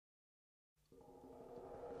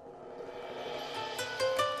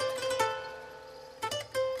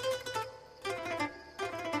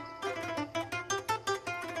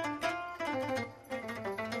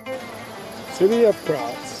city of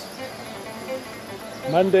Graz,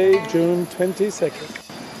 Monday, June 22nd.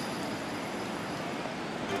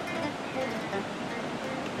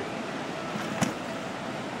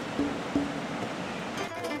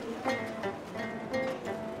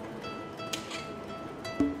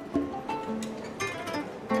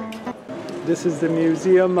 This is the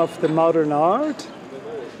Museum of the Modern Art.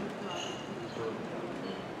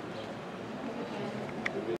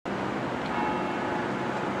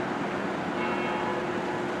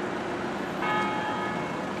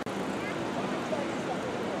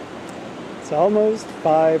 It's almost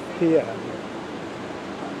 5 p.m.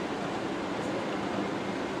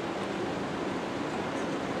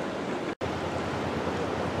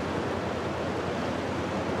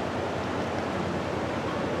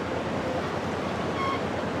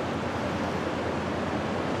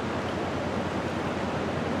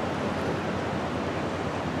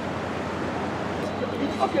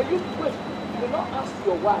 Okay, you wait. You not ask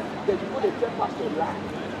your wife that you go to take past your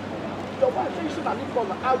life. Your wife says you should not leave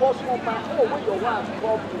from. I was on my own when your wife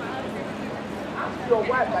called me. Ask your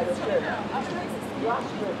wife by yourself. I said, you ask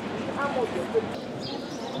her, how much you pay?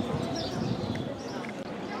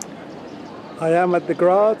 I am at the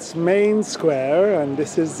Graz main square, and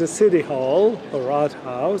this is the city hall or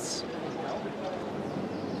Rathaus.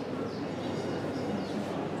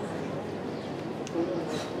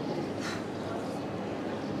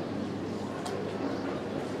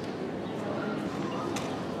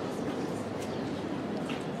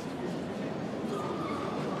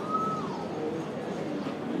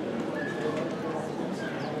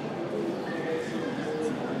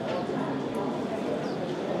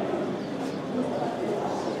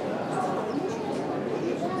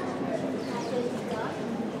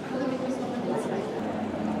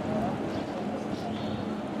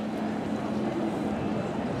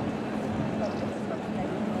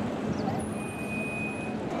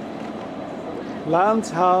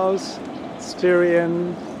 Landshaus,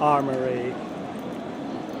 Styrian Armory.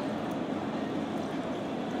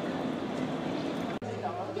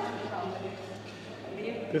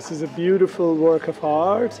 This is a beautiful work of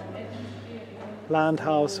art.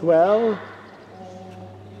 Landhaus well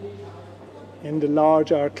in the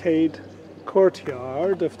large arcade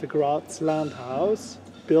courtyard of the Graz Landhaus,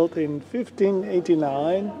 built in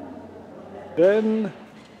 1589. Then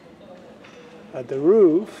at the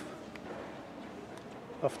roof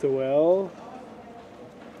of the well,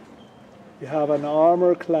 you have an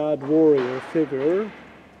armor-clad warrior figure.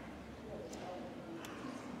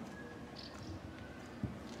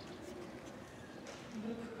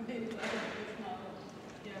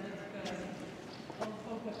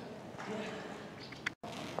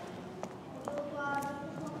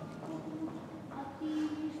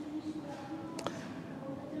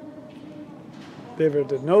 They were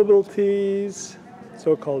the nobilties,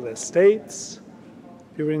 so-called estates,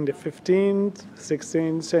 during the 15th,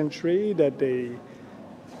 16th century, that they,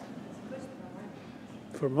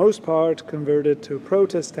 for most part, converted to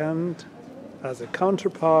Protestant as a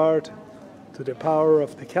counterpart to the power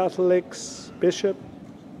of the Catholics bishop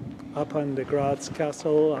up on the Graz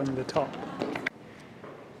castle on the top.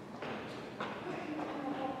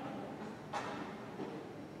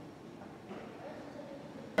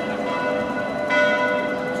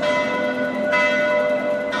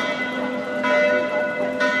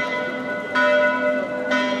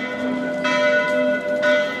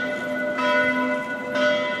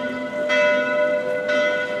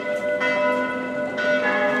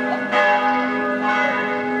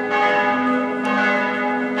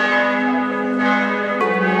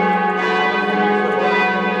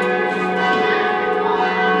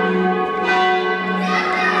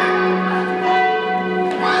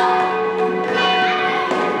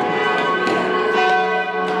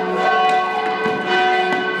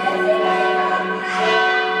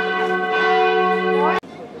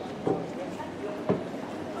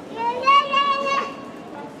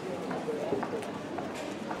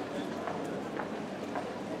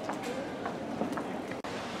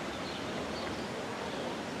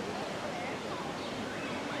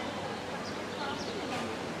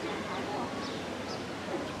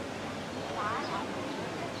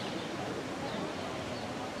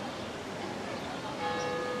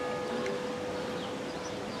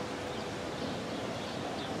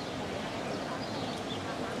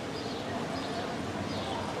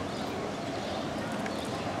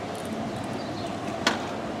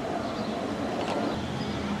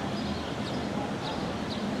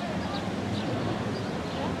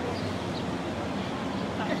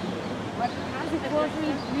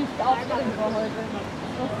 Nicht aufregend war heute.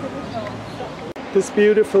 This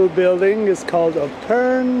beautiful building is called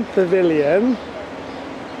Opern Pavilion.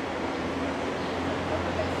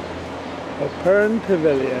 Opern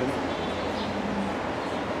Pavilion.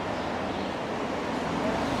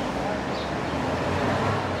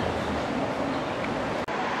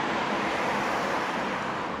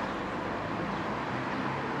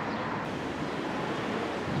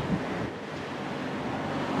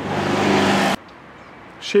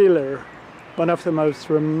 Schiller, one of the most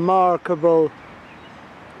remarkable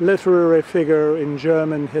literary figure in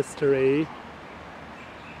German history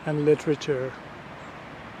and literature.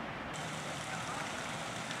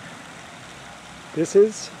 This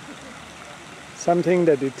is something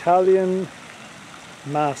that Italian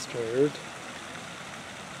mastered,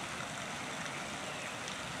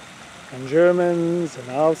 and Germans and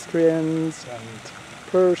Austrians and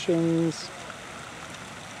Persians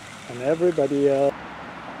and everybody else.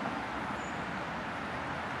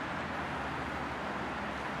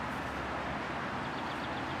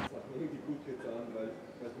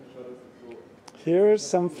 Here are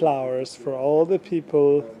some flowers for all the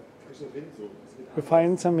people who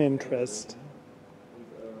find some interest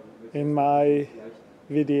in my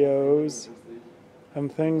videos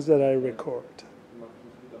and things that I record.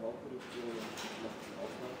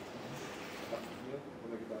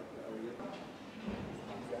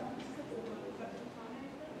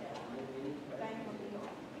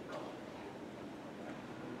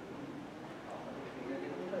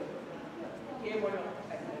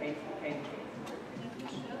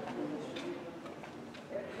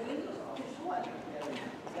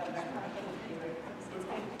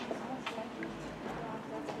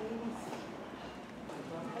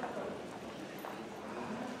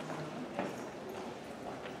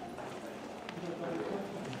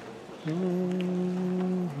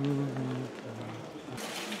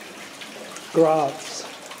 Graz,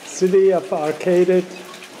 city of arcaded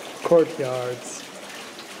courtyards.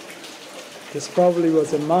 This probably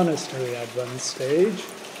was a monastery at one stage.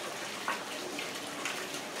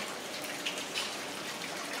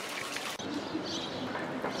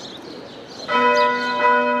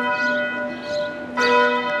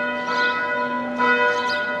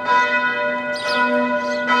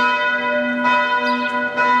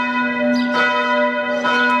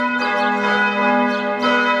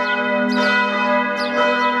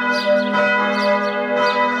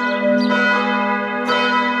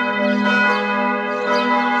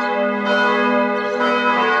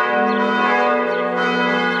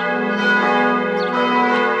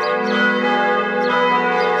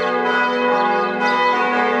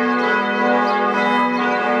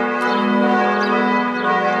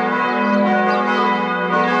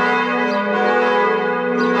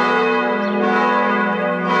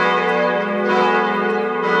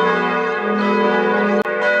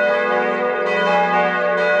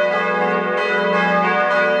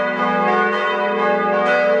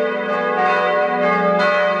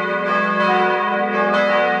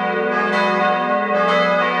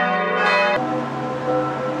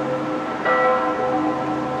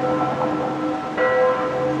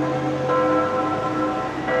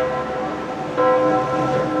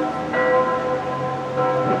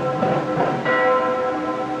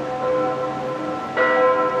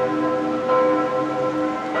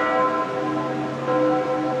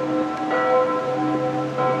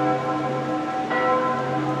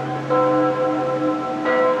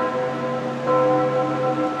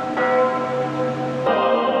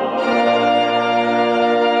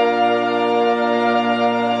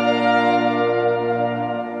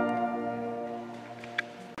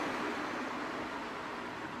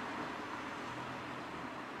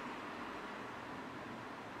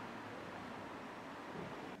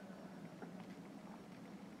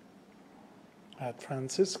 At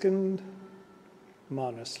Franciscan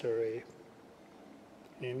Monastery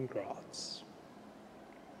in Graz.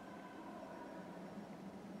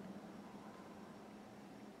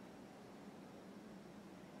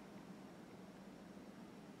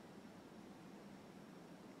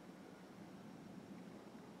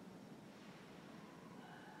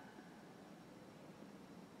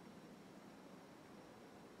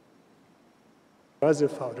 It was a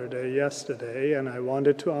Father Day yesterday, and I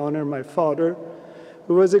wanted to honor my father,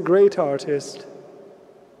 who was a great artist,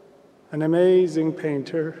 an amazing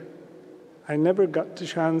painter. I never got the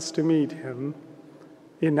chance to meet him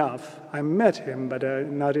enough. I met him, but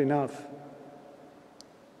not enough.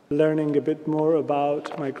 Learning a bit more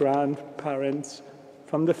about my grandparents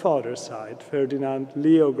from the father's side, Ferdinand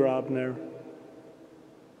Leo Grabner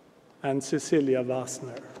and Cecilia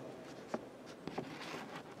Wassner.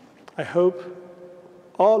 I hope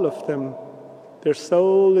all of them, their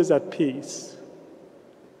soul is at peace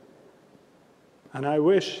And I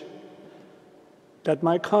wish that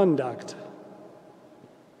my conduct,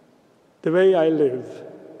 the way I live,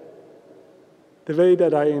 the way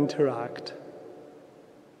that I interact,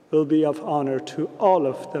 will be of honor to all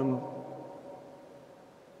of them.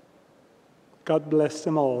 God bless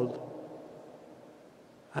them all.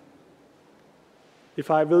 If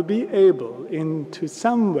I will be able, into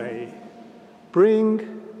some way,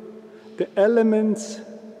 bring the elements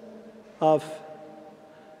of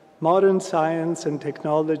modern science and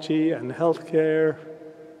technology and healthcare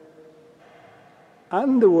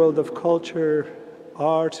and the world of culture,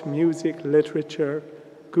 art, music, literature,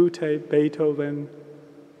 Goethe, Beethoven,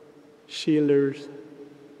 Schiller,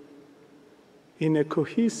 in a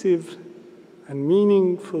cohesive and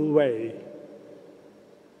meaningful way,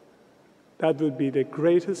 that would be the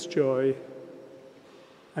greatest joy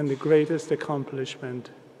and the greatest accomplishment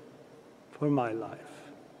for my life.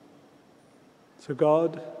 So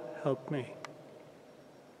God, help me.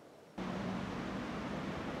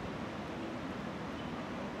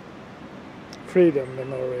 Freedom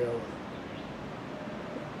Memorial.